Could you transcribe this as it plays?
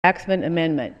Waxman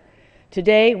Amendment.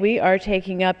 Today, we are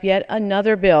taking up yet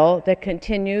another bill that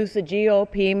continues the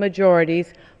GOP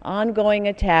majority's ongoing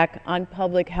attack on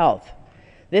public health.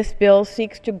 This bill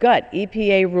seeks to gut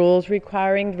EPA rules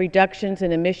requiring reductions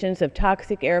in emissions of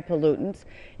toxic air pollutants,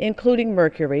 including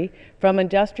mercury, from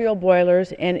industrial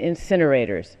boilers and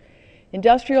incinerators.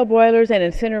 Industrial boilers and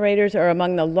incinerators are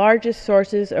among the largest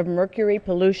sources of mercury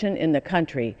pollution in the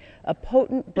country, a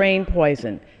potent brain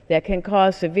poison that can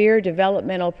cause severe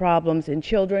developmental problems in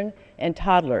children and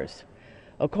toddlers.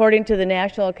 According to the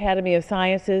National Academy of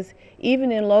Sciences,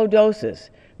 even in low doses,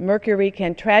 mercury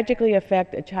can tragically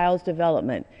affect a child's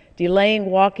development, delaying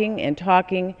walking and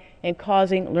talking and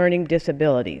causing learning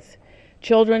disabilities.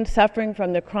 Children suffering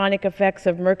from the chronic effects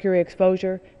of mercury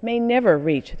exposure may never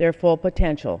reach their full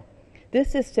potential.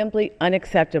 This is simply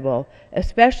unacceptable,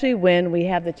 especially when we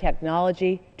have the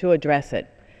technology to address it.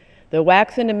 The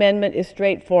Waxman Amendment is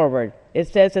straightforward. It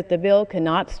says that the bill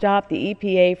cannot stop the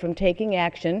EPA from taking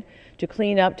action to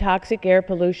clean up toxic air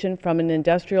pollution from an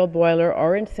industrial boiler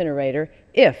or incinerator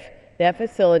if that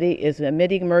facility is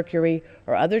emitting mercury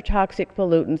or other toxic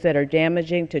pollutants that are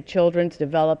damaging to children's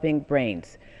developing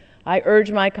brains. I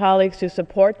urge my colleagues to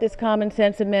support this common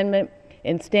sense amendment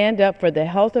and stand up for the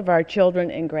health of our children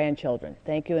and grandchildren.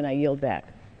 Thank you, and I yield back.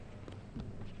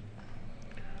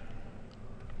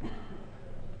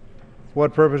 For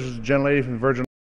what purpose is the gentlelady from the Virgin